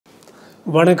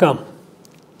Vanakkam.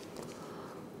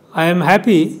 I am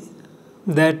happy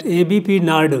that ABP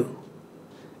Nadu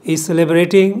is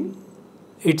celebrating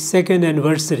its second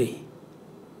anniversary.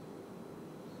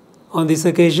 On this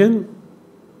occasion,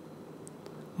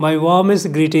 my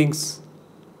warmest greetings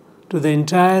to the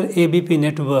entire ABP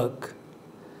network,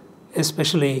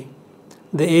 especially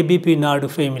the ABP Nadu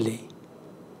family,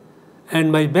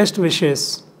 and my best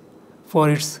wishes for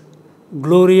its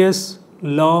glorious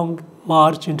long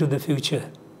march into the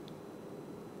future.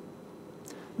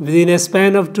 Within a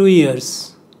span of 2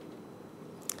 years,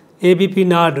 ABP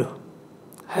Nadu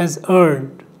has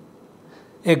earned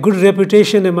a good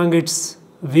reputation among its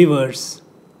viewers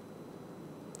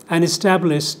and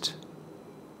established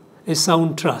a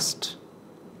sound trust.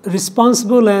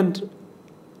 Responsible and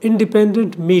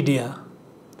independent media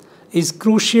is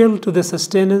crucial to the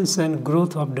sustenance and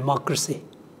growth of democracy,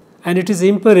 and it is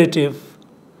imperative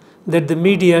that the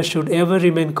media should ever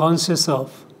remain conscious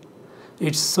of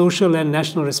its social and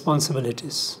national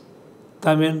responsibilities.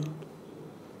 Tamil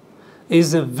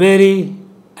is a very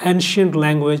ancient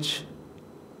language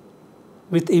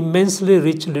with immensely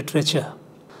rich literature.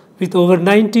 With over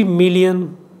 90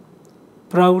 million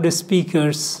proud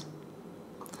speakers,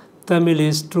 Tamil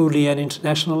is truly an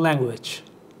international language.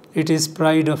 It is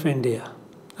pride of India.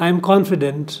 I am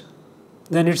confident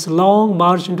that its long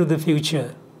march into the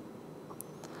future,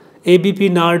 ABP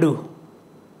Nadu,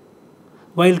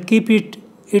 while keeping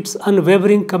its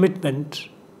unwavering commitment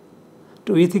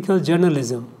to ethical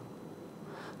journalism,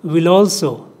 will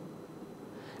also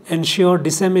ensure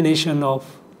dissemination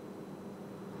of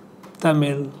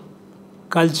Tamil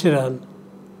cultural,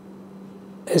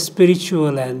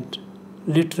 spiritual and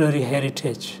literary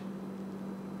heritage.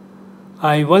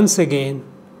 I once again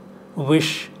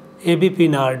wish ABP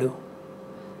Nadu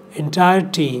entire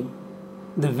team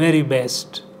the very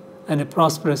best and a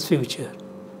prosperous future.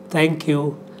 Thank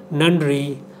you.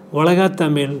 Nandri. Vanakkam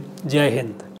Tamil. Jai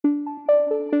Hind.